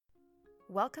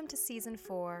Welcome to Season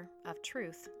 4 of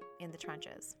Truth in the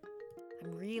Trenches.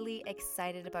 I'm really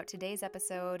excited about today's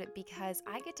episode because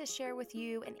I get to share with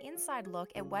you an inside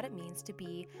look at what it means to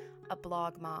be a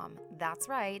blog mom. That's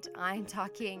right, I'm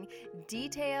talking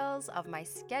details of my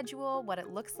schedule, what it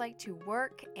looks like to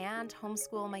work and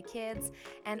homeschool my kids,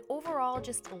 and overall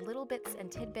just little bits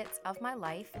and tidbits of my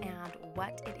life and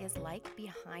what it is like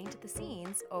behind the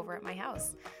scenes over at my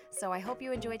house. So I hope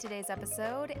you enjoyed today's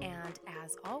episode, and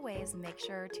as always, make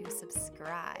sure to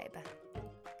subscribe.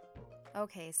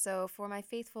 Okay, so for my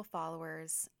faithful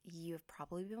followers, you've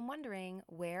probably been wondering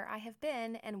where I have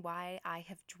been and why I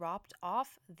have dropped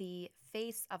off the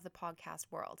face of the podcast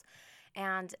world.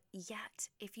 And yet,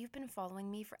 if you've been following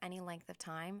me for any length of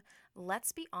time,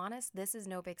 let's be honest, this is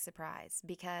no big surprise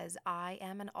because I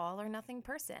am an all or nothing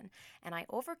person and I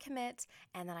overcommit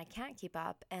and then I can't keep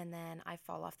up and then I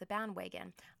fall off the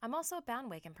bandwagon. I'm also a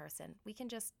bandwagon person. We can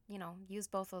just, use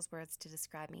both those words to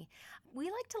describe me. We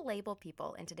like to label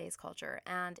people in today's culture,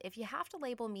 and if you have to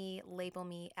label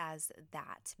me as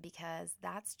that because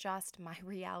that's just my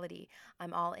reality.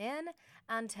 I'm all in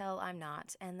until I'm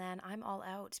not, and then I'm all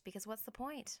out because what's the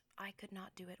point? I could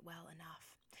not do it well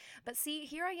enough. But see,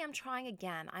 here I am trying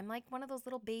again. I'm like one of those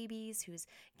little babies who's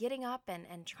getting up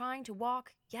and trying to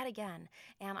walk yet again.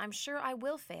 And I'm sure I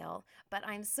will fail, but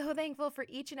I'm so thankful for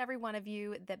each and every one of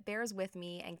you that bears with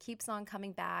me and keeps on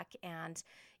coming back and,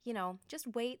 just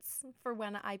waits for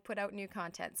when I put out new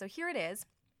content. So here it is.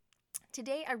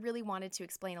 Today, I really wanted to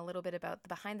explain a little bit about the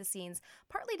behind the scenes,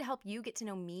 partly to help you get to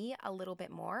know me a little bit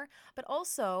more, but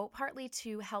also partly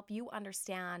to help you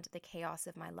understand the chaos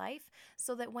of my life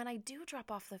so that when I do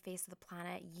drop off the face of the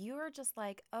planet, you're just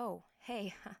like, oh,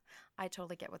 hey, I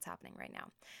totally get what's happening right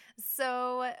now.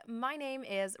 So my name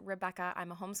is Rebecca.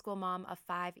 I'm a homeschool mom of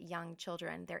 5 young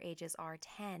children. Their ages are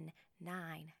 10,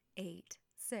 9, 8,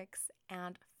 6,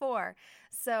 and 4.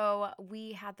 So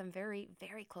we had them very,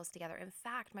 very close together. In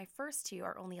fact, my first 2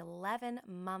 are only 11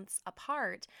 months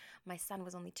apart. My son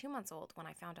was only 2 months old when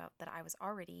I found out that I was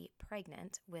already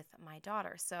pregnant with my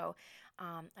daughter. So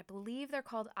I believe they're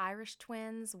called Irish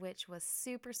twins, which was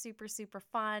super, super, super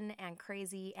fun and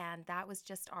crazy. And that was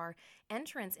just our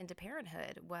entrance into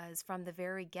parenthood, was from the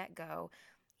very get-go.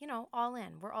 All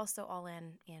in. We're also all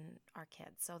in our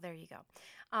kids. So there you go.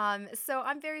 So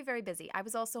I'm very, very busy. I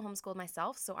was also homeschooled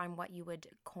myself. So I'm what you would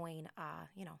coin,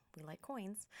 we like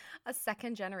coins, a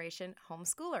second generation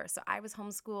homeschooler. So I was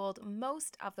homeschooled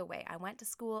most of the way. I went to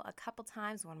school a couple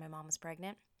times when my mom was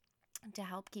pregnant to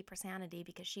help keep her sanity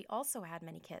because she also had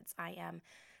many kids. I am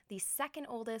the second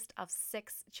oldest of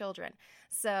 6 children.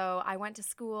 So I went to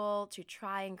school to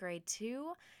try in grade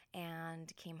 2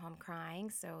 and came home crying.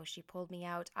 So she pulled me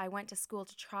out. I went to school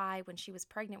to try when she was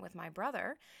pregnant with my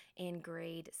brother in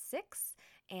grade 6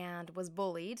 and was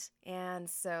bullied. And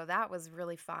so that was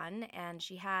really fun. And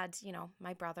she had,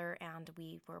 my brother, and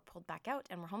we were pulled back out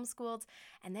and were homeschooled.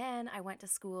 And then I went to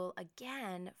school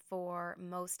again for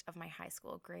most of my high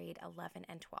school, grade 11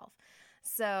 and 12.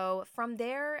 So from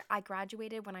there, I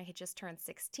graduated when I had just turned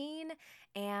 16,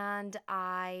 and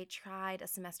I tried a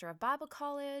semester of Bible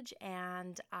college,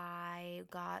 and I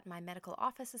got my medical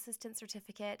office assistant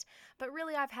certificate. But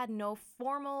really, I've had no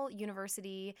formal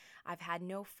university. I've had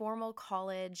no formal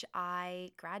college.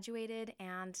 I graduated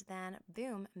and then,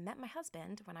 boom, met my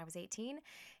husband when I was 18,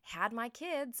 had my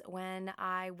kids when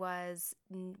I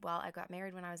got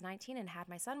married when I was 19 and had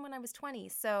my son when I was 20.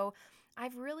 So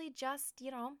I've really just,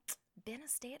 been a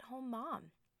stay-at-home mom.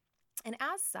 And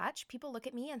as such, people look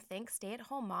at me and think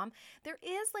stay-at-home mom. There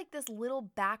is like this little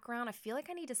background. I feel like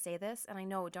I need to say this, and I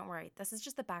know, don't worry, this is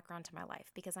just the background to my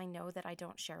life because I know that I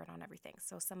don't share it on everything.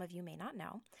 So some of you may not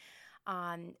know.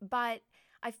 But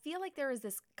I feel like there is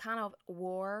this kind of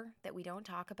war that we don't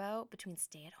talk about between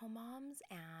stay-at-home moms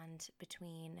and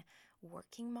between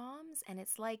working moms. And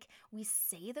it's like we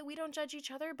say that we don't judge each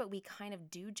other, but we kind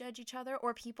of do judge each other,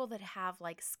 or people that have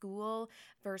like school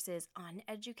versus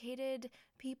uneducated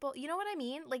people. You know what I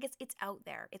mean? Like it's out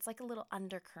there. It's like a little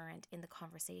undercurrent in the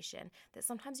conversation that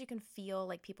sometimes you can feel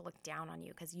like people look down on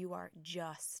you because you are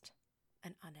just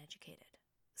an uneducated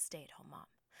stay-at-home mom.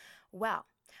 Well,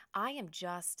 I am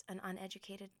just an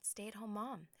uneducated stay-at-home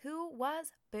mom who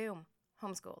was, boom,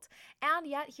 homeschooled. And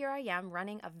yet here I am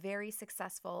running a very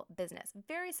successful business,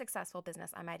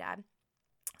 I might add.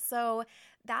 So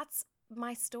that's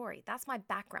my story. That's my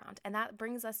background. And that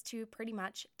brings us to pretty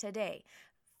much today.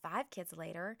 5 kids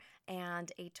later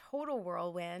and a total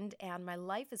whirlwind, and my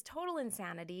life is total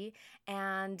insanity.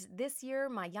 And this year,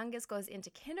 my youngest goes into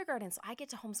kindergarten, so I get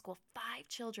to homeschool 5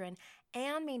 children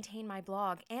and maintain my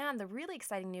blog. And the really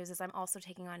exciting news is I'm also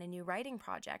taking on a new writing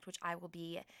project, which I will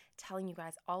be telling you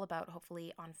guys all about,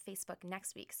 hopefully on Facebook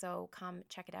next week. So come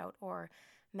check it out, or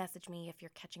message me if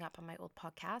you're catching up on my old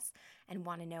podcasts and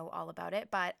want to know all about it.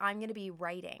 But I'm going to be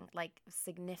writing, like,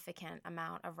 significant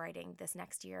amount of writing this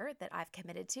next year that I've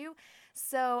committed to.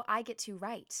 So I get to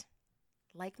write,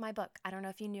 like my book. I don't know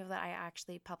if you knew that I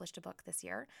actually published a book this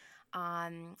year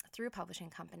through a publishing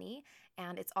company,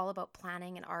 and it's all about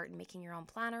planning and art and making your own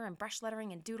planner and brush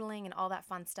lettering and doodling and all that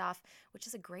fun stuff, which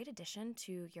is a great addition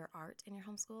to your art in your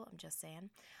homeschool. I'm just saying.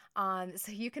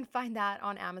 So you can find that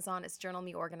on Amazon. It's Journal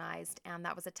Me Organized, and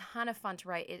that was a ton of fun to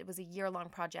write. It was a year-long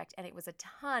project, and it was a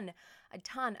ton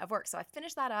of work. So I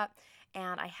finished that up,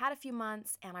 and I had a few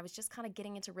months, and I was just kind of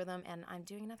getting into rhythm, and I'm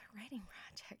doing another writing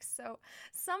project. So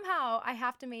somehow I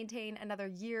have to maintain another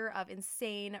year of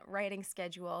insane writing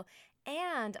schedule,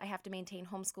 and I have to maintain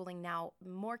homeschooling now,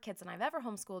 more kids than I've ever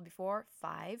homeschooled before,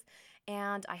 5,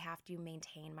 and I have to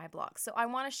maintain my blog. So I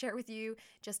want to share with you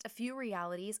just a few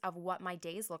realities of what my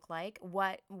days look like,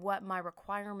 what my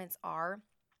requirements are.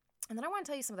 And then I want to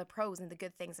tell you some of the pros and the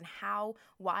good things and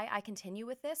why I continue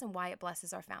with this and why it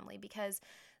blesses our family. Because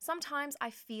sometimes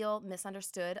I feel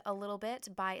misunderstood a little bit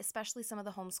by especially some of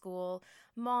the homeschool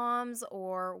moms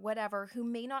or whatever who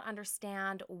may not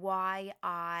understand why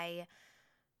I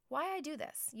do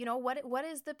this. You know, what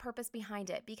is the purpose behind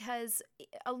it? Because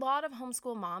a lot of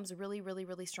homeschool moms really, really,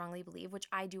 really strongly believe, which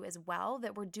I do as well,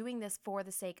 that we're doing this for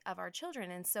the sake of our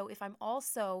children. And so if I'm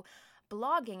also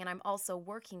blogging and I'm also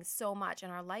working so much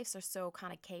and our lives are so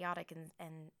kind of chaotic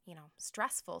and you know,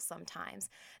 stressful sometimes,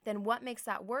 then what makes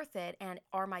that worth it? And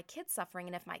are my kids suffering?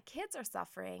 And if my kids are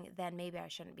suffering, then maybe I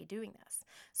shouldn't be doing this.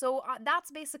 So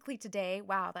that's basically today.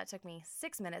 Wow, that took me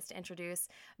 6 minutes to introduce.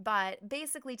 But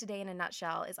basically today in a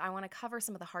nutshell is I want to cover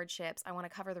some of the hardships. I want to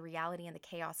cover the reality and the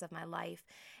chaos of my life.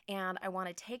 And I want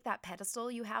to take that pedestal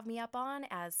you have me up on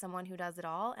as someone who does it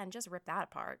all and just rip that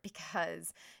apart,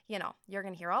 because, you know, you're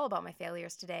going to hear all about my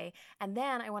failures today. And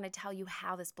then I want to tell you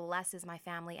how this blesses my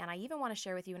family. And I even want to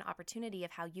share with you an opportunity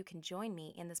of how you can join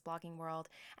me in this blogging world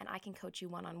and I can coach you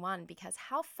one-on-one, because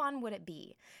how fun would it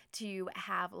be to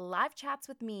have live chats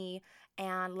with me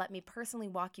and let me personally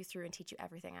walk you through and teach you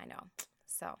everything I know.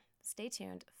 So stay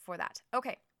tuned for that.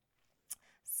 Okay.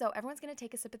 So everyone's going to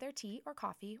take a sip of their tea or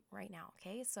coffee right now,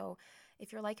 okay? So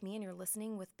if you're like me and you're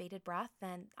listening with bated breath,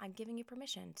 then I'm giving you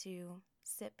permission to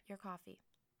sip your coffee.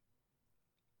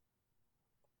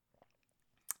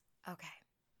 Okay.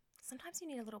 Sometimes you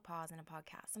need a little pause in a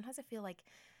podcast. Sometimes I feel like,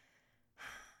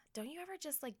 don't you ever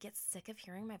just like get sick of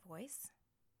hearing my voice?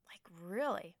 Like,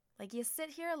 really? Like, you sit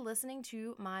here listening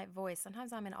to my voice.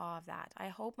 Sometimes I'm in awe of that. I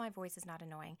hope my voice is not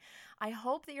annoying. I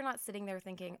hope that you're not sitting there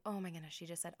thinking, oh my goodness, she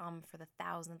just said for the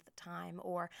 1,000th time,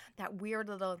 or that weird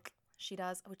little she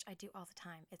does, which I do all the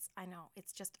time. I know,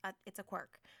 it's just, it's a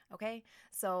quirk, okay?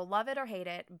 So love it or hate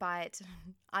it, but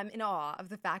I'm in awe of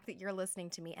the fact that you're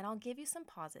listening to me, and I'll give you some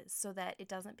pauses so that it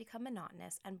doesn't become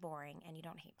monotonous and boring and you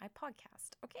don't hate my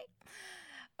podcast, okay?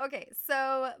 Okay,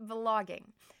 so vlogging.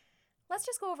 Let's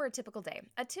just go over a typical day.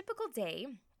 A typical day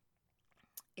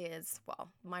is, well,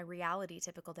 my reality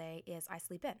typical day is I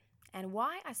sleep in. And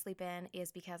why I sleep in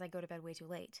is because I go to bed way too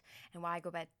late. And why I go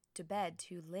to bed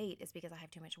too late is because I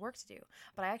have too much work to do.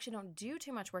 But I actually don't do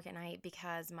too much work at night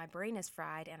because my brain is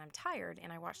fried and I'm tired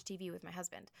and I watch TV with my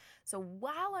husband. So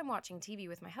while I'm watching TV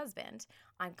with my husband,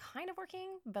 I'm kind of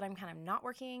working, but I'm kind of not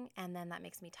working, and then that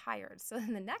makes me tired. So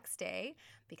then the next day,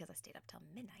 because I stayed up till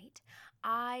midnight,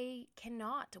 I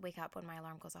cannot wake up when my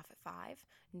alarm goes off at 5,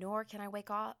 nor can I wake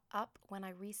up when I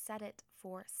reset it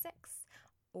for 6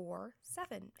 or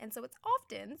 7. And so it's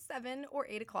often 7 or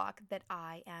 8 o'clock that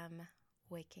I am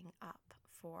waking up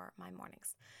for my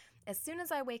mornings. As soon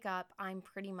as I wake up, I'm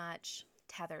pretty much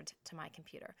tethered to my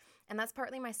computer. And that's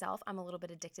partly myself. I'm a little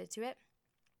bit addicted to it.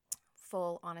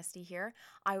 Full honesty here.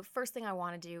 First thing I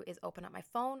want to do is open up my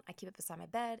phone. I keep it beside my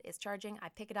bed. It's charging. I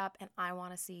pick it up and I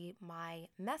want to see my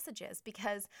messages,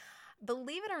 because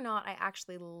believe it or not, I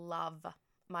actually love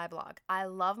my blog. I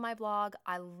love my blog.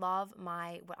 I love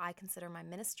what I consider my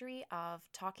ministry of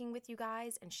talking with you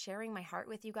guys and sharing my heart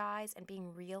with you guys and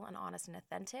being real and honest and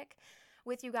authentic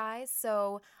with you guys.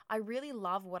 So I really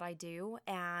love what I do,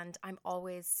 and I'm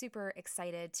always super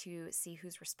excited to see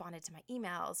who's responded to my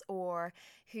emails, or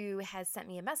who has sent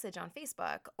me a message on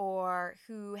Facebook, or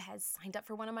who has signed up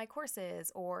for one of my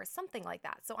courses or something like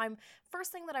that. So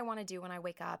first thing that I want to do when I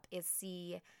wake up is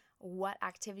see what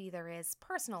activity there is,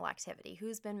 personal activity,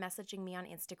 who's been messaging me on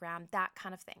Instagram, that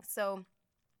kind of thing. So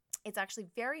it's actually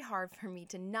very hard for me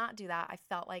to not do that. I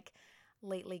felt like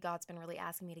lately God's been really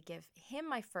asking me to give him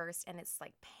my first, and it's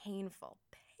like painful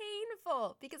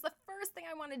because the first thing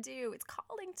I want to do, it's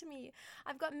calling to me.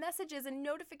 I've got messages and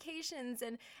notifications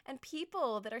and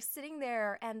people that are sitting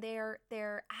there, and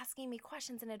they're asking me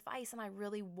questions and advice, and I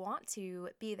really want to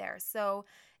be there. So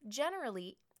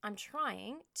generally I'm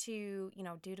trying to,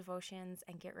 do devotions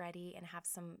and get ready and have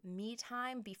some me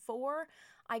time before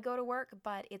I go to work,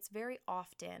 but it's very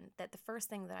often that the first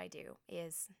thing that I do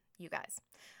is you guys.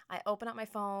 I open up my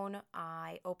phone,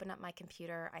 I open up my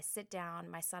computer, I sit down,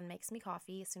 my son makes me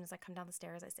coffee. As soon as I come down the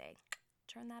stairs, I say,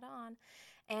 turn that on.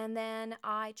 And then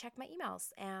I check my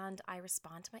emails and I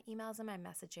respond to my emails and my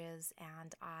messages,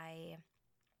 and I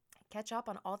catch up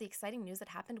on all the exciting news that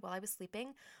happened while I was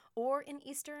sleeping or in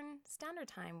Eastern Standard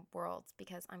Time world,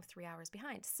 because I'm 3 hours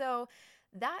behind. So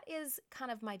that is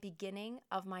kind of my beginning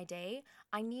of my day.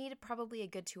 I need probably a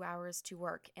good 2 hours to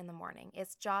work in the morning.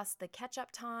 It's just the catch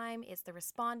up time, it's the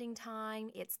responding time,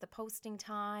 it's the posting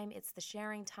time, it's the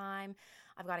sharing time.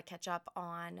 I've got to catch up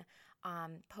on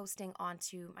posting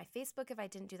onto my Facebook if I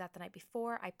didn't do that the night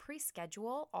before. I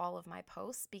pre-schedule all of my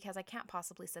posts because I can't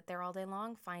possibly sit there all day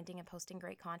long finding and posting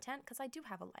great content, because I do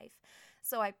have a life.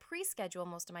 So I pre-schedule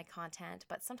most of my content,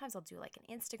 but sometimes I'll do like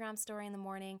an Instagram story in the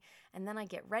morning, and then I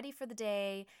get ready for the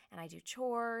day and I do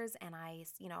chores and I,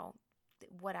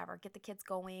 whatever, get the kids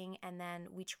going, and then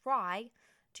we try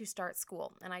to start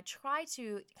school. And I try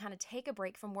to kind of take a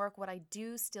break from work. What I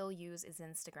do still use is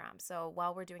Instagram. So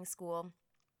while we're doing school,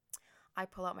 I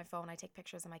pull out my phone, I take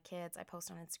pictures of my kids, I post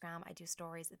on Instagram, I do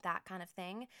stories, that kind of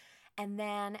thing. And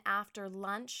then after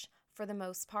lunch, for the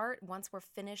most part, once we're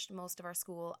finished most of our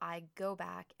school, I go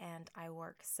back and I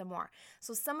work some more.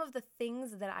 So some of the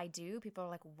things that I do, people are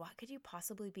like, what could you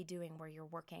possibly be doing where you're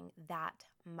working that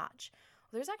much?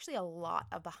 Well, there's actually a lot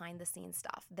of behind the scenes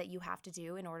stuff that you have to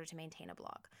do in order to maintain a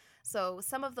blog. So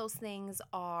some of those things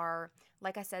are,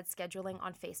 like I said, scheduling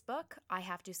on Facebook. I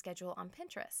have to schedule on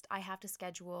Pinterest. I have to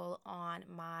schedule on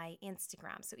my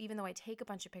Instagram. So even though I take a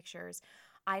bunch of pictures,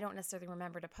 I don't necessarily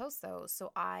remember to post those,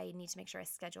 so I need to make sure I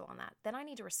schedule on that. Then I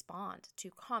need to respond to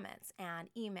comments and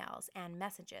emails and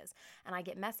messages. And I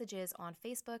get messages on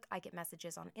Facebook, I get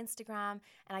messages on Instagram,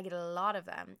 and I get a lot of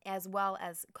them, as well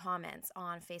as comments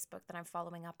on Facebook that I'm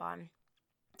following up on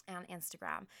and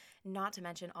Instagram, not to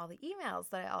mention all the emails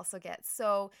that I also get.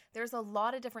 So there's a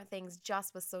lot of different things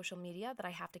just with social media that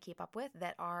I have to keep up with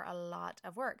that are a lot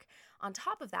of work. On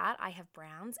top of that, I have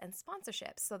brands and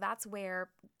sponsorships. So that's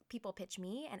where people pitch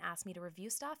me and ask me to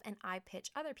review stuff, and I pitch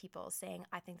other people saying,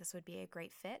 I think this would be a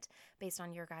great fit based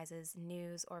on your guys'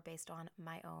 news or based on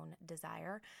my own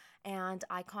desire. And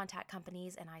I contact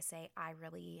companies and I say, I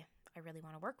really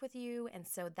want to work with you. And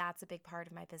so that's a big part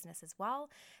of my business as well.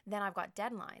 Then I've got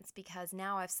deadlines, because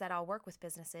now I've said I'll work with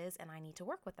businesses and I need to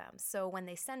work with them. So when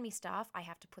they send me stuff, I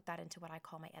have to put that into what I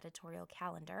call my editorial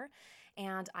calendar,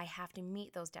 and I have to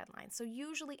meet those deadlines. So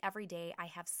usually every day I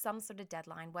have some sort of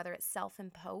deadline, whether it's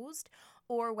self-imposed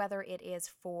or whether it is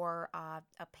for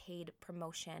a paid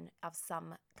promotion of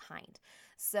some kind.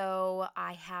 So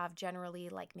I have generally,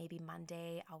 like, maybe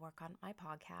Monday, I'll work on my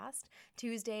podcast.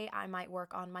 Tuesday, I might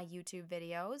work on my YouTube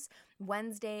videos.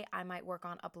 Wednesday, I might work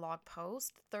on a blog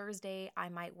post. Thursday, I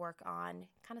might work on,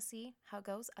 kind of see how it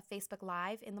goes, a Facebook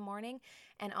Live in the morning,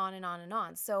 and on and on and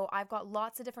on. So I've got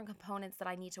lots of different components that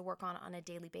I need to work on a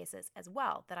daily basis as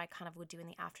well, that I kind of would do in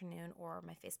the afternoon, or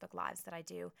my Facebook Lives that I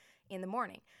do in the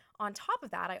morning. On top of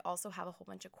that, I also have a whole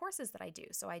bunch of courses that I do.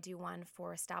 So I do one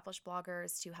for established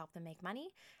bloggers to help them make money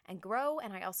and grow.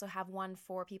 And I also have one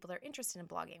for people that are interested in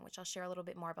blogging, which I'll share a little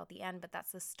bit more about the end, but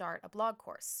that's the Start a Blog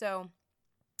course. So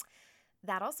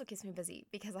that also keeps me busy,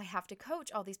 because I have to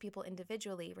coach all these people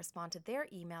individually, respond to their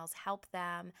emails, help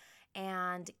them,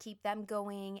 and keep them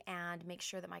going, and make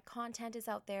sure that my content is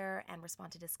out there, and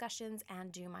respond to discussions,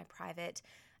 and do my private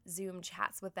Zoom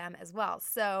chats with them as well.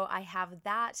 So I have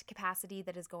that capacity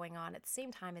that is going on at the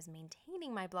same time as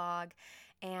maintaining my blog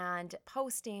and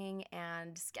posting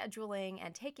and scheduling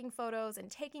and taking photos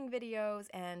and taking videos,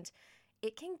 and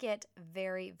it can get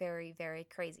very, very, very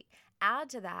crazy.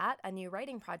 Add to that a new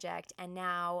writing project, and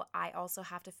now I also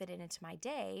have to fit it into my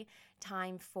day,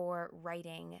 time for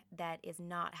writing that is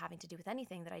not having to do with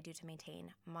anything that I do to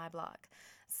maintain my blog.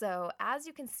 So as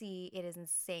you can see, it is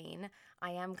insane. I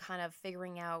am kind of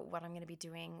figuring out what I'm going to be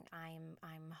doing.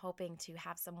 I'm hoping to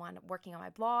have someone working on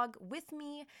my blog with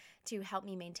me to help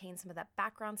me maintain some of that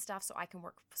background stuff, so I can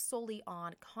work solely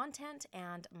on content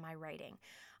and my writing.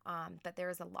 But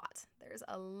there's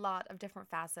a lot of different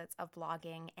facets of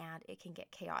blogging, and it can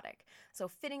get chaotic. So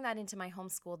fitting that into my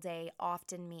homeschool day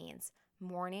often means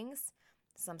mornings,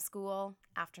 some school,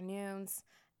 afternoons,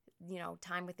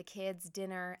 time with the kids,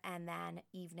 dinner, and then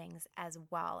evenings as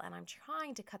well. And I'm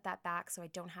trying to cut that back so I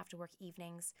don't have to work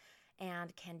evenings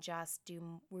and can just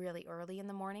do really early in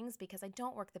the mornings, because I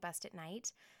don't work the best at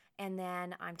night. And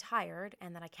then I'm tired,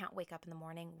 and then I can't wake up in the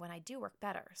morning when I do work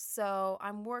better. So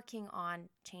I'm working on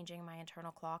changing my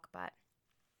internal clock, but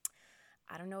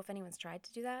I don't know if anyone's tried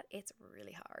to do that. It's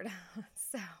really hard.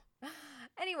 So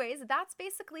anyways, that's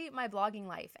basically my blogging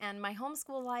life and my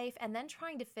homeschool life, and then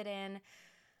trying to fit in,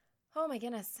 oh my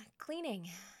goodness, cleaning.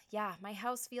 Yeah, my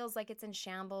house feels like it's in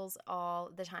shambles all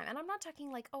the time. And I'm not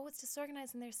talking like, oh, it's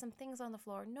disorganized and there's some things on the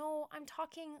floor. No, I'm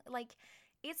talking like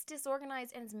it's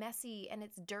disorganized and it's messy and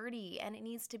it's dirty and it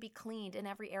needs to be cleaned in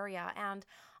every area. And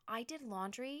I did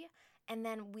laundry, and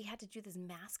then we had to do this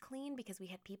mass clean because we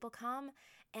had people come,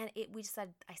 and I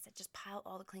said, just pile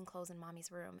all the clean clothes in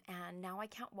mommy's room. And now I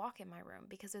can't walk in my room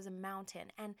because there's a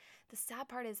mountain. And the sad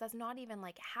part is that's not even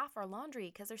like half our laundry,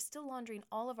 because there's still laundry in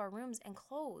all of our rooms and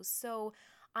clothes. So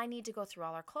I need to go through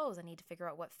all our clothes. I need to figure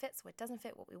out what fits, what doesn't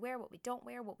fit, what we wear, what we don't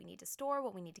wear, what we need to store,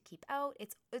 what we need to keep out.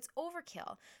 It's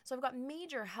overkill. So I've got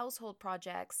major household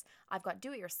projects. I've got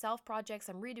do-it-yourself projects.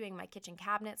 I'm redoing my kitchen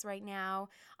cabinets right now.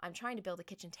 I'm trying to build a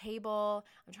kitchen table.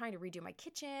 I'm trying to redo my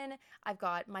kitchen. I've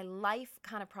got my life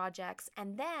kind of projects.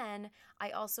 And then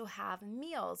I also have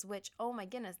meals, which, oh my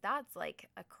goodness, that's like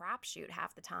a crapshoot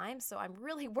half the time. So I'm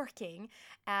really working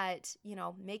at,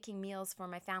 making meals for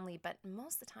my family. But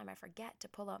most of the time I forget to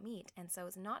pull out meat. And so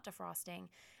it's not defrosting.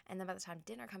 And then by the time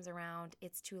dinner comes around,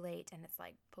 it's too late. And it's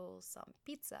like, pull some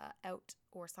pizza out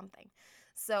or something.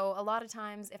 So a lot of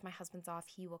times if my husband's off,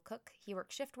 he will cook. He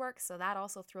works shift work. So that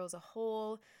also throws a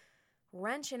whole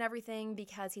wrench in everything,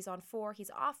 because he's on 4,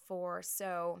 he's off 4.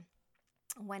 So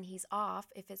when he's off,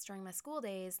 if it's during my school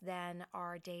days, then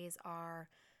our days are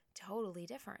totally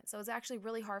different. So it's actually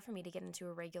really hard for me to get into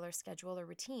a regular schedule or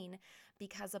routine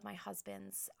because of my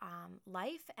husband's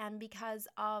life, and because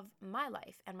of my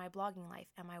life and my blogging life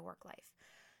and my work life.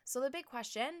 So the big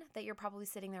question that you're probably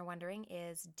sitting there wondering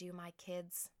is, do my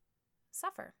kids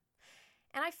suffer?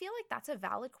 And I feel like that's a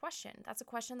valid question. That's a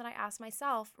question that I ask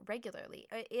myself regularly.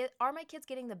 Are my kids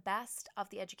getting the best of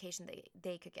the education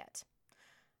they could get?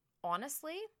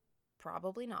 Honestly,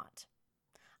 probably not.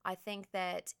 I think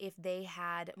that if they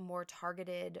had more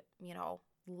targeted,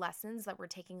 lessons that were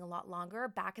taking a lot longer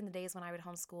back in the days when I would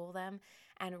homeschool them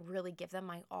and really give them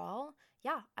my all,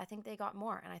 yeah, I think they got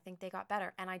more, and I think they got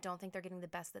better, and I don't think they're getting the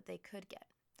best that they could get.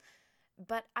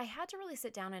 But I had to really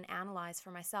sit down and analyze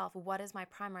for myself, what is my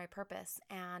primary purpose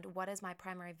and what is my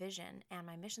primary vision and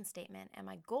my mission statement and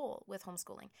my goal with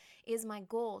homeschooling. Is my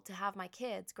goal to have my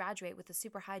kids graduate with a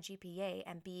super high GPA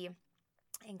and be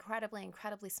incredibly,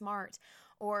 incredibly smart,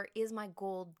 or is my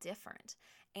goal different?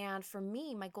 And for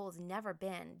me, my goal has never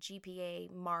been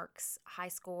GPA, marks, high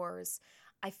scores.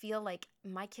 I feel like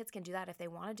my kids can do that if they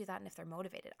want to do that and if they're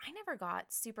motivated. I never got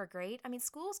super great. I mean,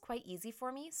 school is quite easy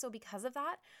for me. So because of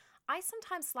that, I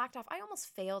sometimes slacked off. I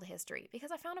almost failed history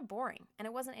because I found it boring and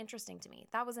it wasn't interesting to me.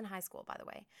 That was in high school, by the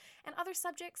way. And other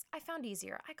subjects I found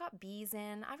easier. I got B's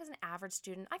in. I was an average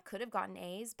student. I could have gotten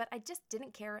A's, but I just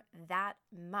didn't care that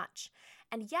much.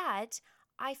 And yet,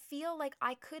 I feel like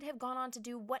I could have gone on to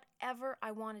do whatever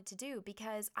I wanted to do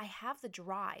because I have the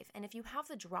drive. And if you have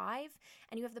the drive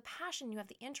and you have the passion, you have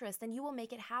the interest, then you will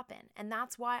make it happen. And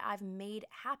that's why I've made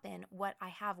happen what I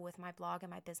have with my blog and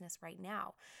my business right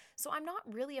now. So I'm not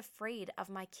really afraid of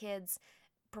my kids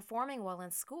performing well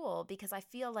in school, because I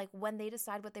feel like when they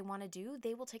decide what they want to do,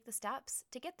 they will take the steps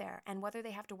to get there. And whether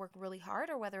they have to work really hard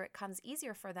or whether it comes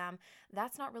easier for them,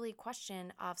 that's not really a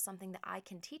question of something that I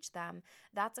can teach them.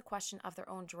 That's a question of their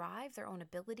own drive, their own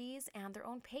abilities, and their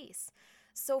own pace.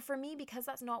 So for me, because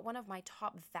that's not one of my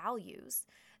top values,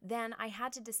 then I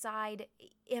had to decide,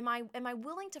 am I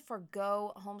willing to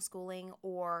forgo homeschooling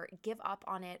or give up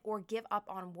on it or give up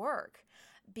on work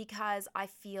because I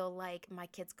feel like my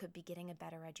kids could be getting a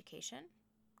better education?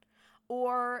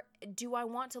 Or do I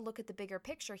want to look at the bigger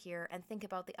picture here and think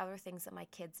about the other things that my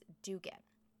kids do get?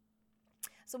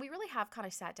 So we really have kind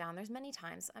of sat down. There's many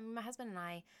times, my husband and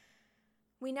I,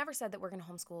 we never said that we're going to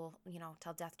homeschool,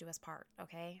 till death do us part,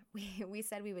 okay? We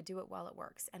said we would do it while it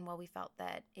works and while we felt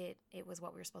that it was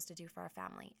what we were supposed to do for our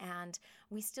family. And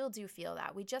we still do feel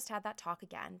that. We just had that talk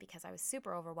again because I was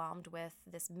super overwhelmed with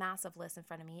this massive list in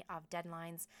front of me of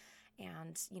deadlines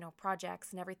and, projects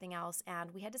and everything else.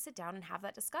 And we had to sit down and have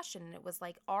that discussion. And it was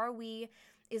like,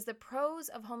 is the pros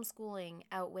of homeschooling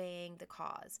outweighing the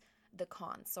cons?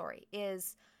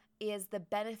 Is the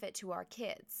benefit to our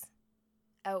kids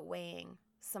outweighing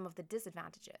some of the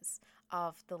disadvantages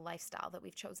of the lifestyle that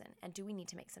we've chosen? And do we need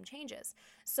to make some changes?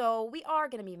 So we are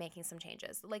going to be making some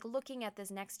changes. Like looking at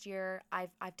this next year,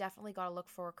 I've definitely got to look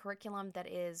for a curriculum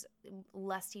that is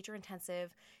less teacher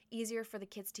intensive, easier for the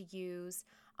kids to use,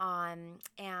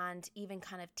 and even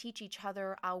kind of teach each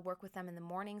other. I'll work with them in the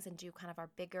mornings and do kind of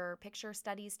our bigger picture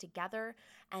studies together,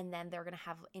 and then they're going to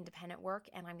have independent work,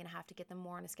 and I'm going to have to get them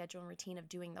more in a schedule and routine of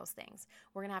doing those things.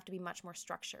 We're going to have to be much more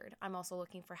structured. I'm also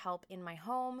looking for help in my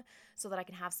home so that I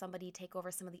can have somebody take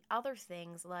over some of the other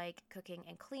things like cooking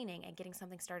and cleaning and getting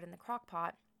something started in the crock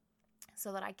pot,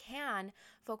 so that I can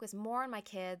focus more on my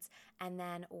kids and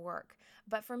then work.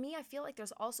 But for me, I feel like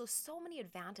there's also so many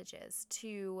advantages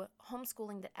to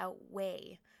homeschooling that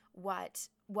outweigh what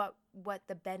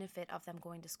the benefit of them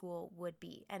going to school would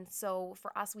be. And so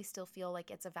for us, we still feel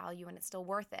like it's a value and it's still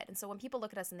worth it. And so when people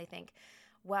look at us and they think,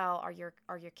 well, are your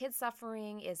kids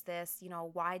suffering? Is this,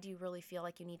 why do you really feel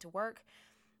like you need to work?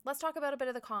 Let's talk about a bit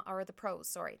of the pros,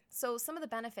 sorry. So some of the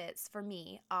benefits for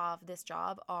me of this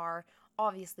job are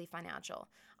obviously financial.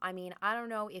 I mean, I don't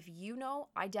know if you know,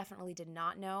 I definitely did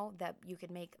not know that you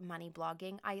could make money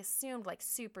blogging. I assumed like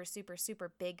super, super,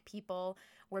 super big people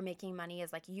were making money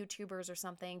as like YouTubers or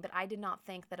something, but I did not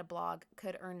think that a blog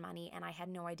could earn money, and I had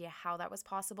no idea how that was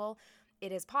possible.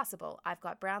 It is possible. I've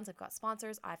got brands, I've got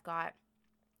sponsors, I've got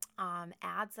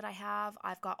ads that I have.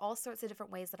 I've got all sorts of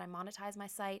different ways that I monetize my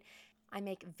site. I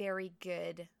make very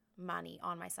good money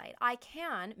on my site. I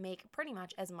can make pretty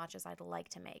much as I'd like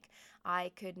to make.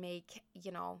 I could make,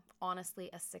 honestly,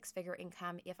 a six-figure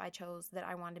income if I chose that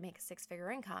I wanted to make a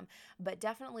six-figure income, but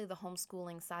definitely the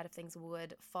homeschooling side of things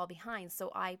would fall behind.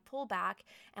 So I pull back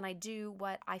and I do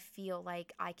what I feel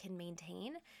like I can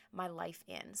maintain my life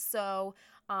in. So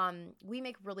we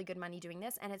make really good money doing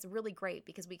this, and it's really great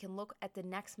because we can look at the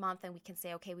next month and we can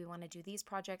say, okay, we want to do these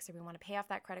projects, or we want to pay off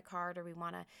that credit card, or we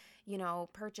want to,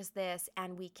 purchase this,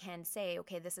 and we can say,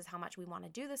 okay, this is how much we want to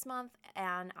do this month,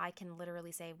 and I can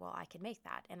literally say, well, I can make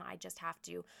that, and I just have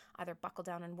to either buckle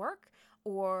down and work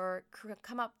or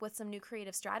come up with some new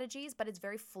creative strategies. But it's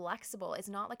very flexible. It's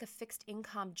not like a fixed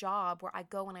income job where I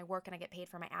go and I work and I get paid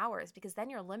for my hours, because then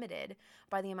you're limited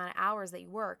by the amount of hours that you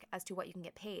work as to what you can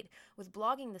get paid. With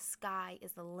blogging, the sky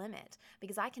is the limit,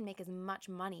 because I can make as much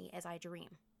money as I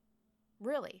dream.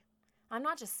 Really. I'm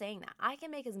not just saying that. I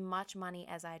can make as much money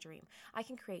as I dream. I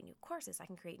can create new courses. I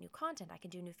can create new content. I can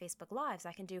do new Facebook Lives.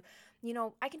 I can do,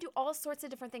 I can do all sorts of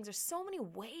different things. There's so many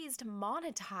ways to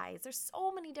monetize. There's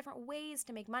so many different ways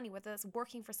to make money, whether that's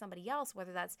working for somebody else,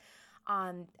 whether that's,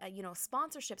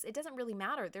 sponsorships. It doesn't really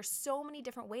matter. There's so many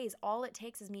different ways. All it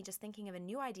takes is me just thinking of a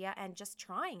new idea and just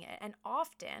trying it. And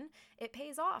often it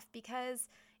pays off because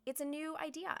it's a new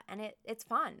idea and it's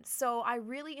fun. So I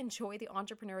really enjoy the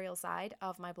entrepreneurial side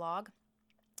of my blog.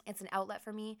 It's an outlet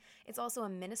for me. It's also a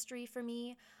ministry for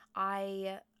me.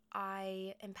 I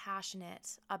am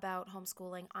passionate about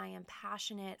homeschooling. I am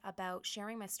passionate about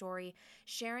sharing my story,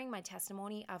 sharing my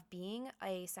testimony of being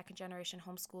a second-generation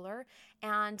homeschooler,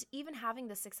 and even having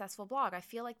this successful blog. I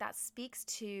feel like that speaks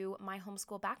to my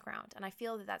homeschool background, and I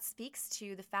feel that speaks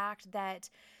to the fact that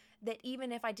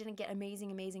even if I didn't get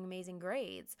amazing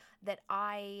grades, that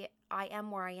I am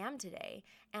where I am today.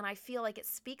 And I feel like it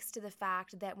speaks to the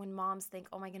fact that when moms think,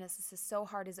 oh my goodness, this is so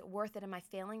hard, is it worth it? Am I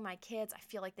failing my kids? I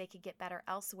feel like they could get better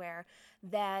elsewhere.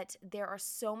 That there are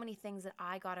so many things that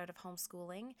I got out of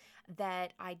homeschooling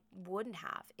that I wouldn't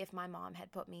have if my mom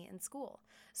had put me in school.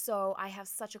 So I have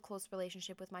such a close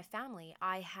relationship with my family.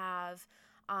 I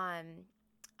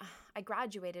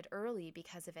graduated early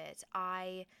because of it.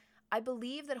 I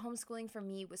believe that homeschooling for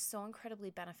me was so incredibly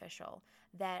beneficial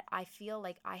that I feel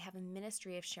like I have a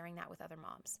ministry of sharing that with other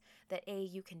moms. That A,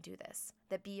 you can do this.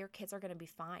 That B, your kids are going to be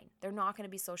fine. They're not going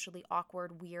to be socially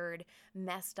awkward, weird,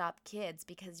 messed up kids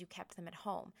because you kept them at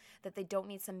home. That they don't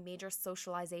need some major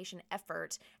socialization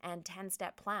effort and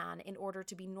 10-step plan in order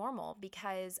to be normal,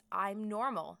 because I'm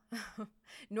normal.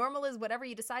 Normal is whatever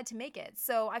you decide to make it.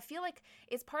 So I feel like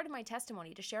it's part of my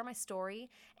testimony to share my story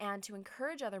and to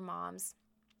encourage other moms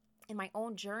in my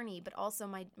own journey, but also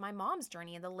my mom's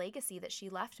journey and the legacy that she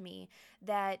left me,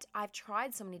 that I've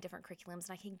tried so many different curriculums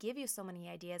and I can give you so many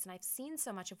ideas, and I've seen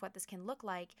so much of what this can look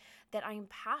like, that I am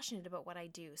passionate about what I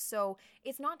do. So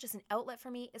it's not just an outlet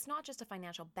for me, it's not just a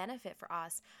financial benefit for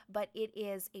us, but it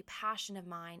is a passion of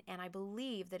mine, and I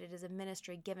believe that it is a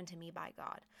ministry given to me by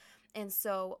God. And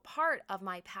so part of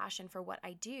my passion for what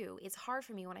I do, it's hard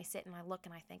for me when I sit and I look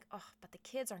and I think, oh, but the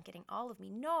kids aren't getting all of me.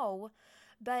 No,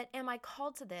 but am I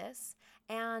called to this?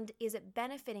 And is it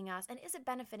benefiting us? And is it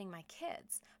benefiting my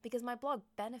kids? Because my blog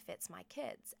benefits my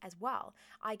kids as well.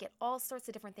 I get all sorts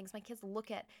of different things. My kids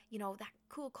look at, that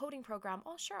cool coding program.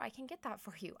 Oh, sure, I can get that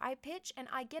for you. I pitch and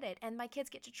I get it. And my kids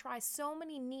get to try so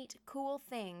many neat, cool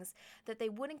things that they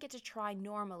wouldn't get to try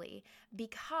normally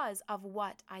because of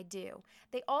what I do.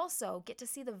 They also get to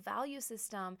see the value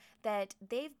system that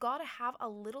they've got to have a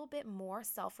little bit more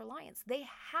self-reliance. They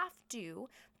have to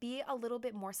be a little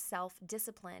bit more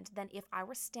self-disciplined than if I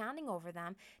were standing over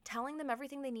them, telling them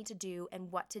everything they need to do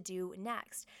and what to do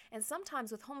next. And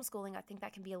sometimes with homeschooling, I think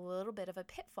that can be a little bit of a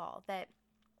pitfall, that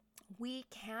we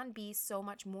can be so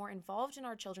much more involved in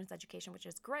our children's education, which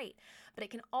is great, but it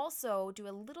can also do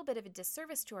a little bit of a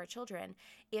disservice to our children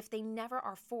if they never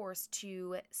are forced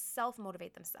to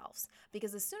self-motivate themselves.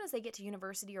 Because as soon as they get to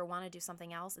university or want to do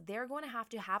something else, they're going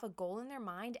to have a goal in their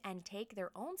mind and take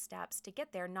their own steps to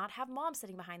get there, not have mom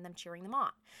sitting behind them cheering them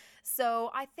on. So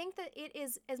I think that it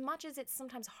is, as much as it's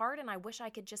sometimes hard and I wish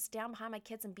I could just stand behind my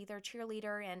kids and be their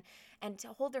cheerleader and to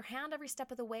hold their hand every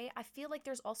step of the way, I feel like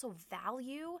there's also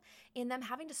value in them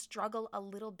having to struggle a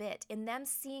little bit, in them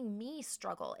seeing me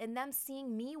struggle, in them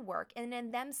seeing me work, and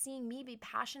in them seeing me be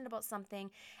passionate about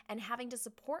something and having to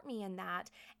support me in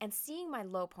that, and seeing my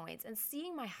low points and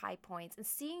seeing my high points and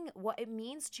seeing what it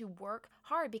means to work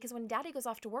hard. Because when daddy goes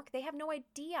off to work, they have no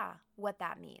idea what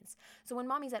that means. So when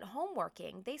mommy's at home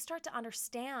working, they start to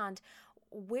understand,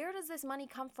 where does this money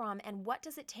come from and what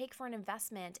does it take for an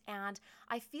investment? And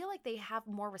I feel like they have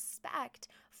more respect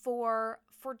for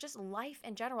just life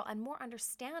in general and more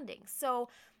understanding. So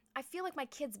I feel like my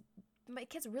kids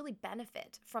really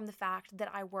benefit from the fact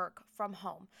that I work from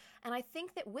home. And I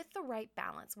think that with the right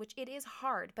balance, which it is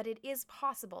hard, but it is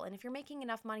possible. And if you're making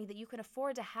enough money that you can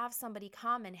afford to have somebody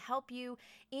come and help you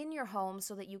in your home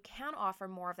so that you can offer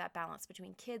more of that balance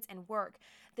between kids and work,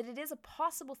 that it is a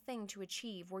possible thing to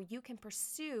achieve where you can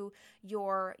pursue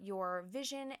your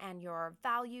vision and your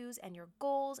values and your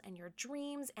goals and your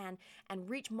dreams and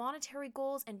reach monetary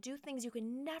goals and do things you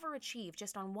can never achieve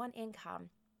just on one income.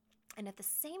 And at the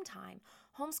same time,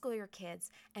 homeschool your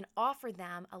kids and offer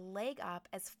them a leg up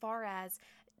as far as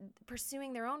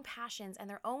pursuing their own passions and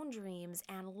their own dreams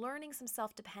and learning some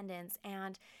self-dependence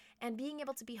and being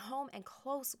able to be home and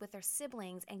close with their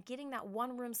siblings and getting that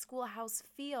one-room schoolhouse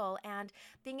feel and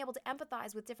being able to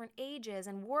empathize with different ages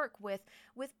and work with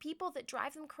people that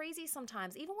drive them crazy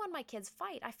sometimes. Even when my kids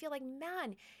fight, I feel like,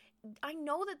 man, I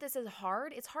know that this is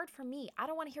hard. It's hard for me. I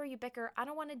don't want to hear you bicker. I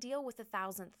don't want to deal with the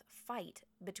 1,000th fight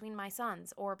between my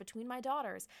sons or between my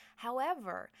daughters.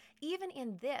 However, even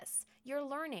in this, you're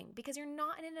learning because you're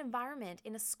not in an environment,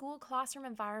 in a school classroom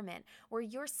environment where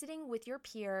you're sitting with your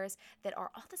peers that are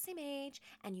all the same age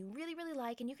and you really, really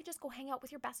like, and you can just go hang out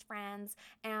with your best friends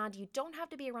and you don't have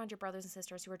to be around your brothers and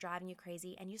sisters who are driving you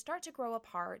crazy, and you start to grow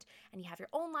apart and you have your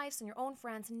own lives and your own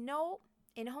friends. No,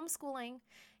 in homeschooling,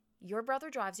 your brother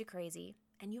drives you crazy,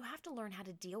 and you have to learn how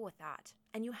to deal with that.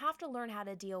 And you have to learn how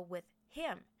to deal with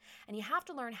him. And you have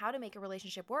to learn how to make a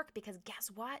relationship work, because guess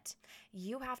what?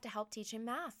 You have to help teach him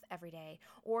math every day,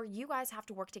 or you guys have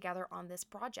to work together on this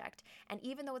project. And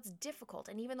even though it's difficult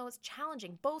and even though it's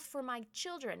challenging, both for my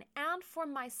children and for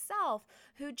myself,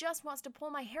 who just wants to pull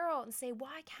my hair out and say,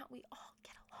 why can't we all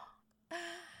get along?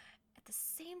 At the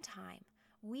same time,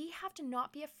 we have to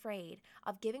not be afraid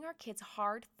of giving our kids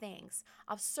hard things,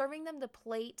 of serving them the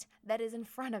plate that is in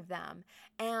front of them,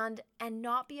 and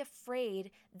not be afraid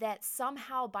that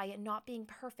somehow by it not being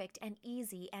perfect and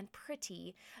easy and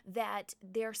pretty that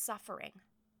they're suffering.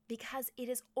 Because it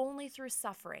is only through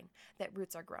suffering that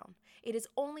roots are grown. It is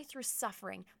only through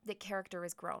suffering that character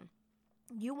is grown.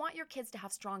 You want your kids to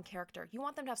have strong character. You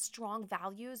want them to have strong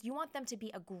values. You want them to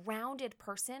be a grounded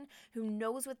person who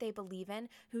knows what they believe in,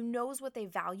 who knows what they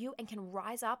value, and can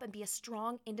rise up and be a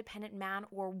strong, independent man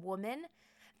or woman.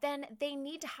 Then they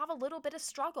need to have a little bit of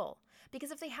struggle.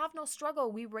 Because if they have no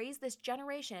struggle, we raise this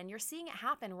generation, and you're seeing it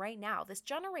happen right now, this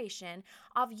generation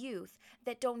of youth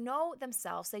that don't know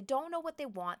themselves, they don't know what they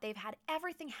want, they've had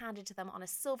everything handed to them on a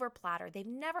silver platter, they've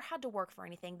never had to work for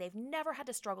anything, they've never had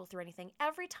to struggle through anything.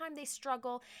 Every time they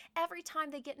struggle, every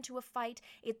time they get into a fight,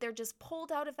 they're just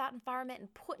pulled out of that environment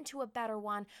and put into a better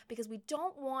one, because we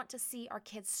don't want to see our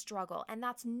kids struggle, and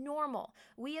that's normal.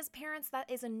 We as parents, that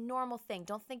is a normal thing.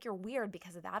 Don't think you're weird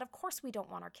because of that. Of course we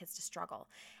don't want our kids to struggle.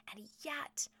 And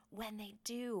yet, when they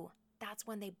do, that's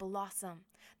when they blossom.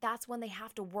 That's when they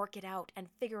have to work it out and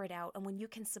figure it out. And when you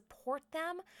can support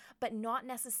them, but not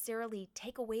necessarily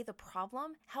take away the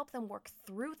problem, help them work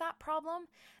through that problem,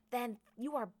 then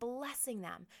you are blessing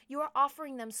them. You are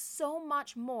offering them so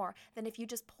much more than if you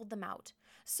just pulled them out.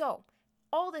 So,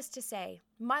 all this to say,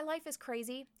 my life is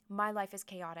crazy. My life is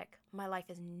chaotic. My life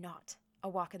is not a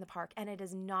walk in the park, and it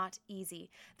is not easy.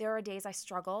 There are days I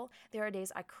struggle. There are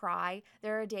days I cry.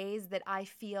 There are days that I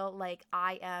feel like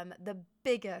I am the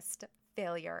biggest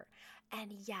failure.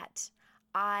 And yet,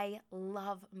 I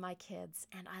love my kids,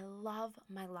 and I love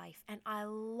my life, and I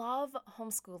love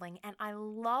homeschooling, and I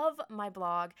love my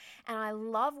blog, and I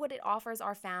love what it offers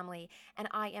our family, and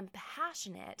I am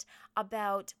passionate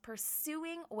about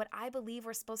pursuing what I believe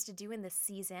we're supposed to do in this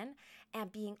season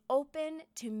and being open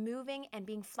to moving and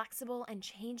being flexible and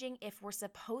changing if we're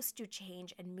supposed to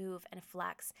change and move and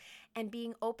flex, and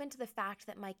being open to the fact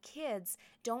that my kids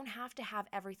don't have to have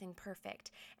everything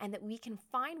perfect, and that we can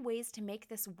find ways to make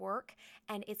this work,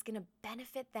 and it's going to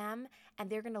benefit them, and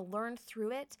they're going to learn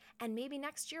through it, and maybe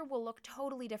next year will look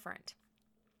totally different.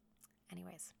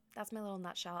 Anyways, that's my little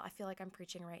nutshell. I feel like I'm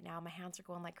preaching right now. My hands are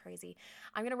going like crazy.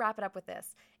 I'm going to wrap it up with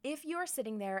this. If you're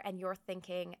sitting there and you're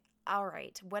thinking, all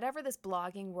right, whatever this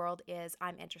blogging world is,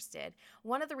 I'm interested.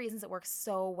 One of the reasons it works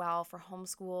so well for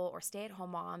homeschool or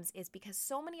stay-at-home moms is because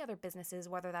so many other businesses,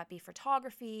 whether that be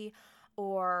photography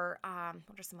or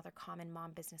what are some other common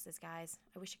mom businesses, guys?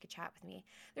 I wish you could chat with me.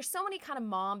 There's so many kind of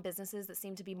mom businesses that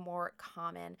seem to be more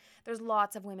common. There's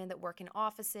lots of women that work in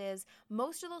offices.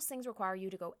 Most of those things require you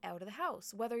to go out of the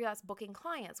house, whether that's booking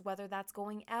clients, whether that's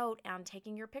going out and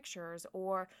taking your pictures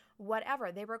or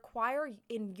whatever. They require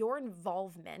in your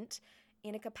involvement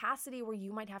in a capacity where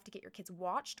you might have to get your kids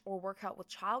watched or work out with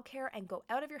childcare and go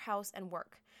out of your house and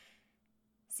work.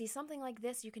 See, something like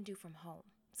this you can do from home.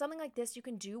 Something like this you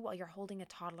can do while you're holding a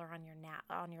toddler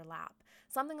on your lap.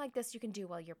 Something like this you can do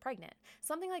while you're pregnant.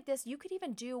 Something like this you could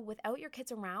even do without your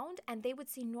kids around, and they would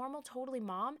see normal, totally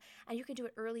mom, and you can do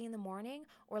it early in the morning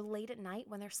or late at night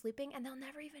when they're sleeping, and they'll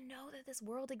never even know that this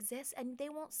world exists, and they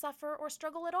won't suffer or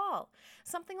struggle at all.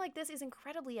 Something like this is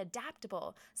incredibly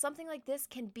adaptable. Something like this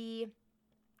can be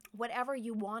whatever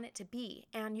you want it to be,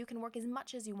 and you can work as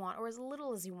much as you want or as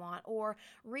little as you want or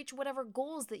reach whatever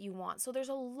goals that you want. So there's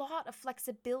a lot of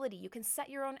flexibility. You can set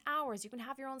your own hours, you can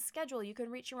have your own schedule, you can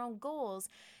reach your own goals.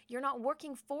 You're not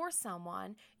working for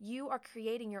someone, you are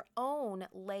creating your own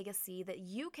legacy that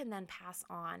you can then pass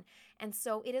on. And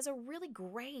so it is a really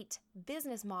great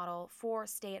business model for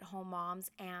stay-at-home moms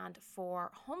and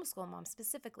for homeschool moms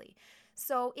specifically.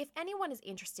 So if anyone is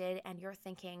interested and you're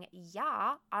thinking,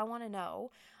 yeah, I want to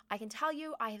know, I can tell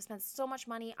you I have spent so much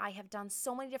money. I have done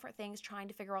so many different things trying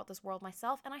to figure out this world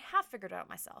myself, and I have figured it out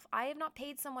myself. I have not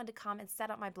paid someone to come and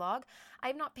set up my blog. I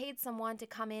have not paid someone to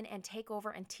come in and take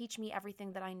over and teach me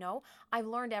everything that I know. I've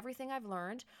learned everything I've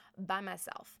learned by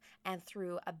myself and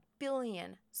through a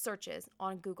billion searches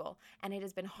on Google, and it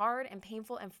has been hard and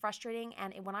painful and frustrating.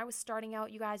 And when I was starting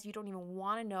out, you guys, you don't even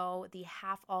want to know the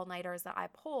half all-nighters that I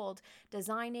pulled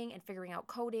designing and figuring out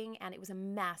coding, and it was a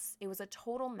mess. It was a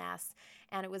total mess,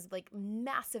 and it was like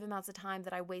massive amounts of time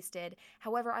that I wasted.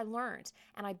 However, I learned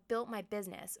and I built my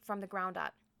business from the ground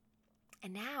up.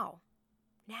 And now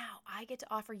I get to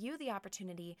offer you the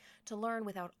opportunity to learn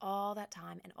without all that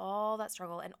time and all that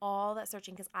struggle and all that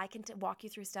searching, because I can walk you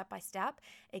through step by step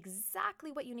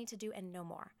exactly what you need to do and no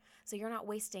more. So you're not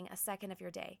wasting a second of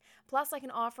your day. Plus, I can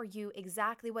offer you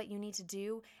exactly what you need to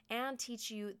do and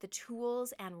teach you the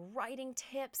tools and writing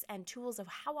tips and tools of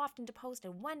how often to post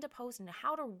and when to post and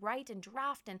how to write and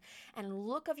draft and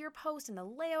look of your post and the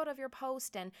layout of your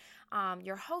post and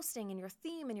your hosting and your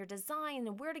theme and your design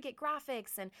and where to get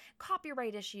graphics and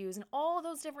copyright issues and all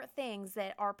those different things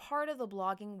that are part of the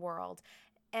blogging world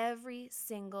every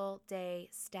single day,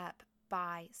 step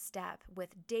by step, with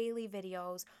daily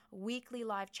videos, weekly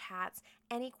live chats.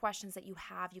 Any questions that you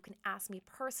have, you can ask me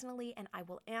personally and I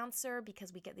will answer,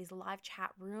 because we get these live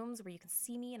chat rooms where you can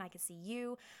see me and I can see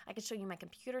you. I can show you my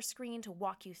computer screen to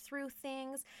walk you through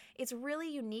things. It's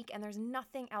really unique and there's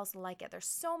nothing else like it. There's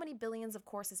so many billions of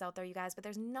courses out there, you guys, but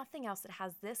there's nothing else that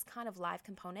has this kind of live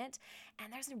component,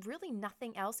 and there's really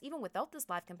nothing else, even without this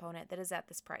live component, that is at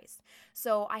this price.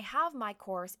 So I have my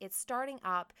course. It's starting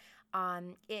up.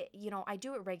 I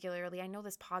do it regularly. I know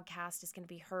this podcast is going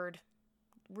to be heard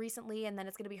recently, and then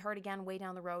it's going to be heard again way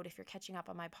down the road if you're catching up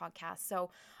on my podcast. So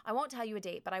I won't tell you a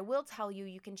date, but I will tell you,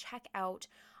 you can check out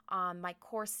my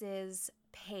courses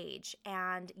page,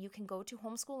 and you can go to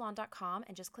homeschoolon.com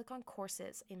and just click on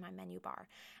courses in my menu bar,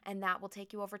 and that will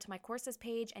take you over to my courses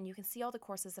page, and you can see all the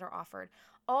courses that are offered.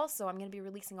 Also, I'm going to be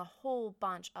releasing a whole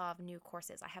bunch of new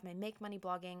courses. I have my Make Money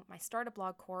Blogging, my Start a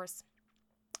Blog course,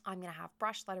 I'm going to have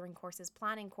brush lettering courses,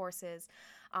 planning courses,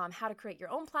 how to create your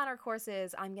own planner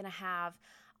courses. I'm going to have,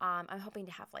 I'm hoping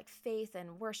to have like faith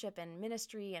and worship and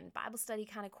ministry and Bible study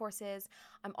kind of courses.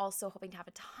 I'm also hoping to have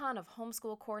a ton of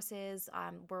homeschool courses.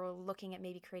 We're looking at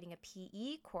maybe creating a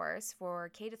PE course for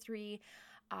K-3.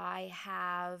 I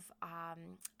have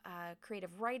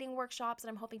creative writing workshops that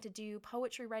I'm hoping to do,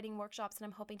 poetry writing workshops that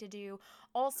I'm hoping to do,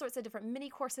 all sorts of different mini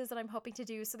courses that I'm hoping to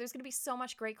do. So there's going to be so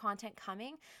much great content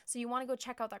coming. So you want to go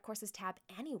check out that courses tab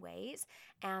anyways,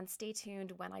 and stay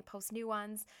tuned when I post new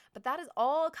ones. But that is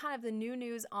all kind of the new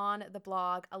news on the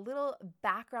blog, a little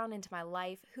background into my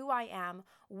life, who I am,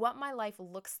 what my life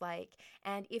looks like,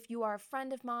 and if you are a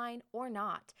friend of mine or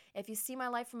not, if you see my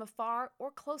life from afar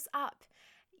or close up,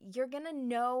 you're going to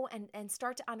know and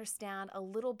start to understand a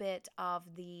little bit of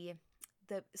the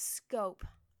scope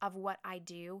of what I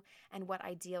do and what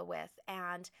I deal with,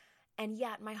 and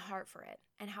yet my heart for it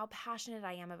and how passionate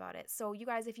I am about it. So you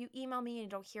guys, if you email me and you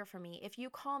don't hear from me, if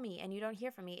you call me and you don't hear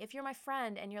from me, if you're my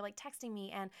friend and you're like texting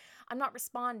me and I'm not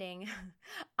responding,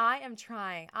 I am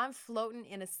trying. I'm floating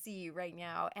in a sea right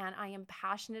now, and I am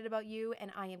passionate about you,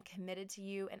 and I am committed to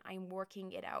you, and I'm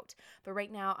working it out. But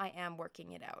right now I am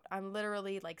working it out. I'm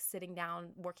literally like sitting down,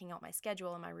 working out my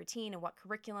schedule and my routine and what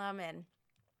curriculum and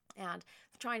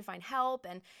trying to find help.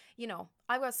 And,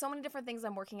 I've got so many different things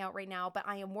I'm working out right now, but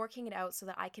I am working it out so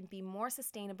that I can be more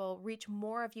sustainable, reach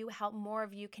more of you, help more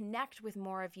of you, connect with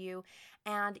more of you,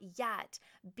 and yet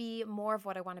be more of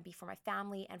what I want to be for my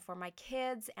family and for my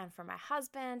kids and for my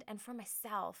husband and for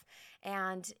myself.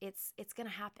 And it's going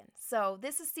to happen. So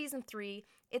this is season 3.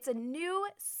 It's a new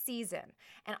season,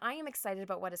 and I am excited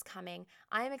about what is coming.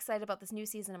 I am excited about this new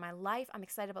season in my life. I'm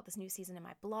excited about this new season in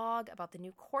my blog, about the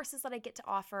new courses that I get to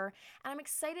offer, and I'm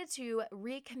excited to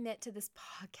recommit to this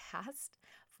podcast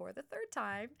for the 3rd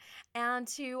time and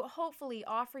to hopefully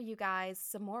offer you guys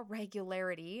some more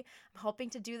regularity. I'm hoping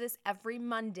to do this every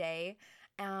Monday,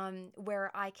 where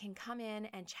I can come in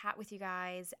and chat with you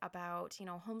guys about,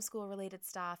 homeschool related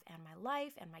stuff and my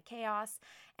life and my chaos.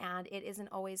 And it isn't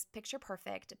always picture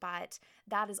perfect, but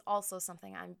that is also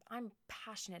something I'm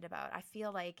passionate about. I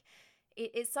feel like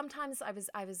it sometimes I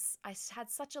had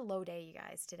such a low day, you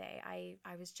guys, today.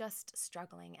 I was just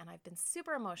struggling, and I've been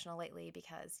super emotional lately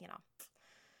because,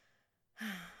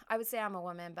 I would say I'm a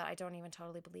woman, but I don't even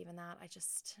totally believe in that.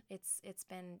 It's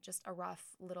been just a rough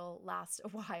little last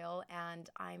while, and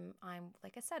I'm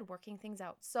like I said, working things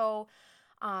out. So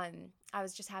I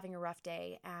was just having a rough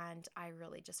day, and I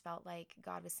really just felt like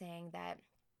God was saying that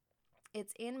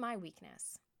it's in my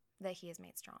weakness that He is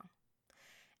made strong.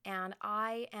 And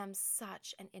I am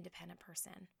such an independent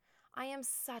person. I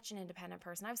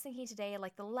was thinking today,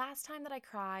 like the last time that I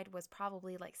cried was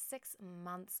probably like 6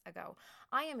 months ago.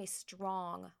 I am a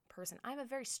strong person. I'm a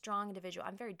very strong individual.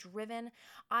 I'm very driven.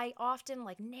 I often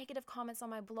like negative comments on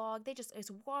my blog.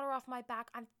 It's water off my back.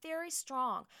 I'm very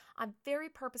strong. I'm very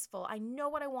purposeful. I know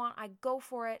what I want. I go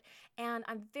for it. And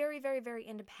I'm very, very, very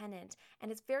independent.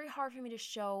 And it's very hard for me to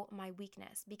show my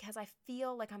weakness because I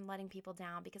feel like I'm letting people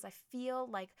down, because I feel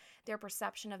like their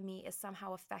perception of me is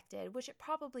somehow affected, which it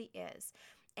probably is.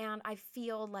 And I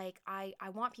feel like I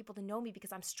want people to know me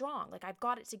because I'm strong. Like I've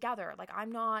got it together. Like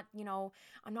I'm not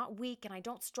weak, and I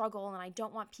don't struggle, and I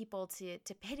don't want people to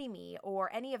pity me or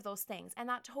any of those things. And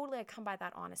that totally, I come by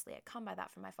that honestly. I come by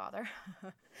that from my father.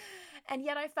 And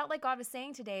yet I felt like God was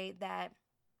saying today that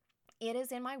it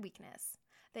is in my weakness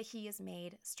that He is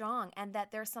made strong, and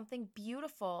that there's something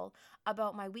beautiful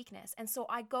about my weakness. And so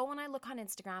I go and I look on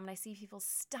Instagram and I see people's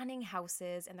stunning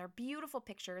houses and their beautiful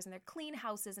pictures and their clean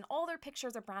houses, and all their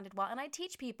pictures are branded well. And I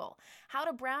teach people how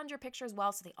to brand your pictures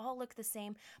well so they all look the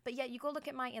same. But yet you go look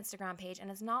at my Instagram page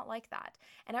and it's not like that.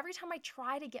 And every time I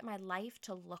try to get my life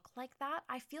to look like that,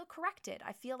 I feel corrected.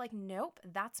 I feel like, nope,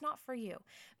 that's not for you.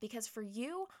 Because for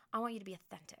you, I want you to be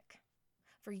authentic.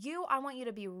 For you, I want you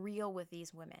to be real with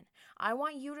these women. I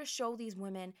want you to show these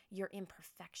women your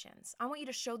imperfections. I want you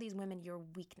to show these women your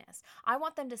weakness. I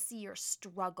want them to see your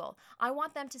struggle. I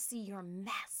want them to see your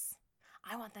mess.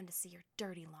 I want them to see your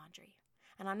dirty laundry.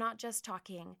 And I'm not just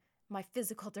talking my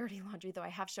physical dirty laundry, though I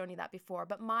have shown you that before,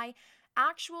 but my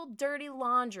actual dirty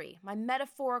laundry, my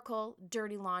metaphorical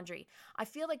dirty laundry. I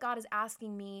feel like God is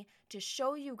asking me to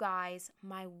show you guys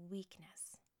my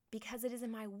weakness, because it is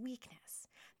in my weakness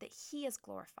that He is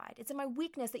glorified. It's in my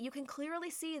weakness that you can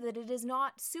clearly see that it is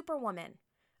not Superwoman.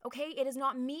 Okay, it is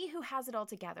not me who has it all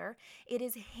together. It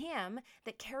is Him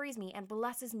that carries me and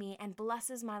blesses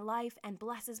my life and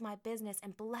blesses my business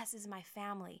and blesses my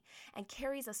family and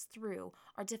carries us through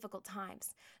our difficult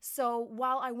times. So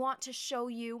while I want to show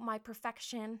you my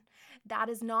perfection, that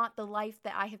is not the life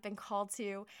that I have been called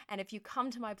to. And if you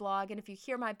come to my blog and if you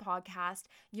hear my podcast,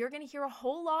 you're going to hear a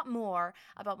whole lot more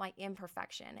about my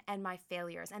imperfection and my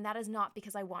failures. And that is not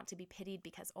because I want to be pitied,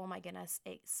 because, oh my goodness,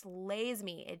 it slays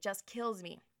me. It just kills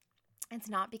me. It's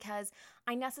not because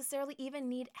I necessarily even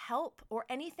need help or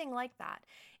anything like that.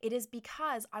 It is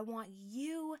because I want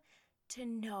you to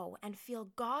know and feel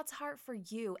God's heart for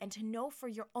you, and to know for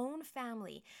your own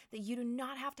family that you do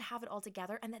not have to have it all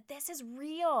together, and that this is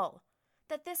real.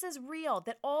 That this is real.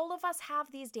 That all of us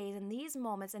have these days and these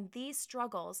moments and these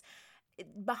struggles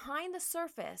behind the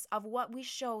surface of what we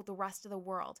show the rest of the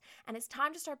world. And it's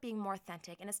time to start being more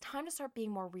authentic, and it's time to start being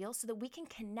more real so that we can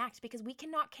connect, because we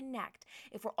cannot connect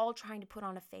if we're all trying to put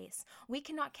on a face. We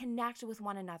cannot connect with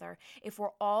one another if we're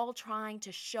all trying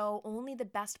to show only the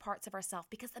best parts of ourselves,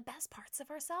 because the best parts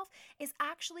of ourselves is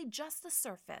actually just the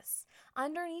surface.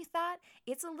 Underneath that,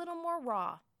 it's a little more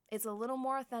raw, it's a little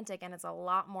more authentic, and it's a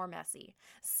lot more messy.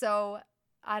 So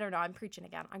I don't know. I'm preaching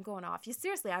again. I'm going off.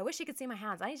 Seriously, I wish you could see my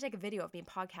hands. I need to take a video of me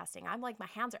podcasting. I'm like, my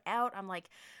hands are out. I'm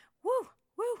like, woo,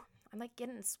 woo. I'm like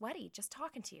getting sweaty just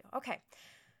talking to you. Okay.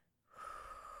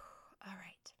 All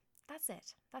right. That's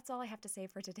it. That's all I have to say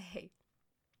for today.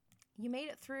 You made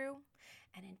it through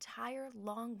an entire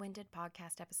long-winded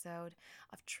podcast episode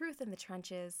of Truth in the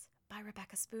Trenches by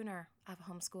Rebecca Spooner of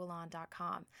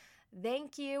homeschoolon.com.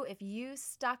 Thank you. If you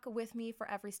stuck with me for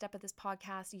every step of this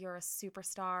podcast, you're a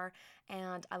superstar,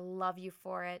 and I love you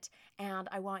for it. And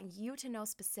I want you to know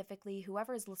specifically,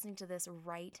 whoever is listening to this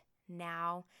right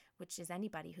now, which is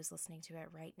anybody who's listening to it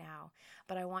right now,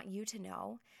 but I want you to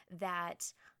know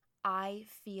that I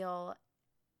feel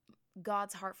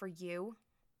God's heart for you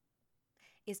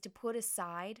is to put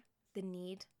aside the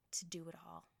need to do it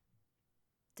all,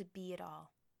 to be it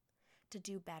all, to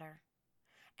do better.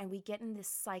 And we get in this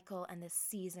cycle and this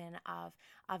season of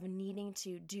needing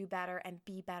to do better and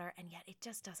be better, and yet it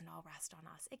just doesn't all rest on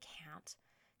us. It can't.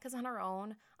 Because on our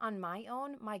own, on my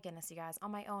own, my goodness, you guys,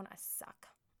 on my own, I suck.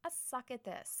 I suck at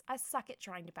this. I suck at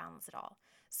trying to balance it all.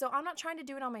 So I'm not trying to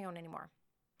do it on my own anymore.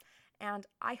 And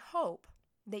I hope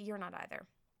that you're not either.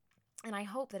 And I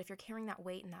hope that if you're carrying that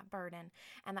weight and that burden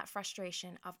and that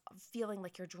frustration of feeling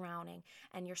like you're drowning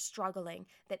and you're struggling,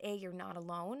 that A, you're not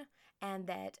alone, and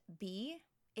that B,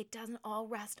 it doesn't all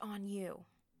rest on you.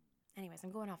 Anyways,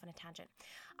 I'm going off on a tangent.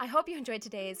 I hope you enjoyed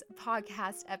today's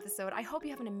podcast episode. I hope you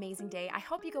have an amazing day. I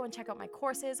hope you go and check out my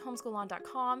courses,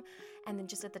 homeschoolon.com, and then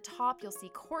just at the top, you'll see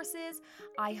courses.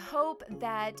 I hope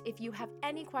that if you have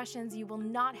any questions, you will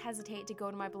not hesitate to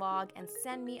go to my blog and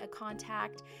send me a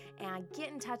contact and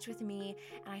get in touch with me.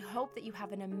 And I hope that you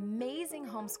have an amazing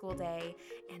homeschool day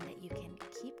and that you can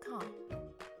keep calm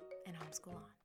and homeschool on.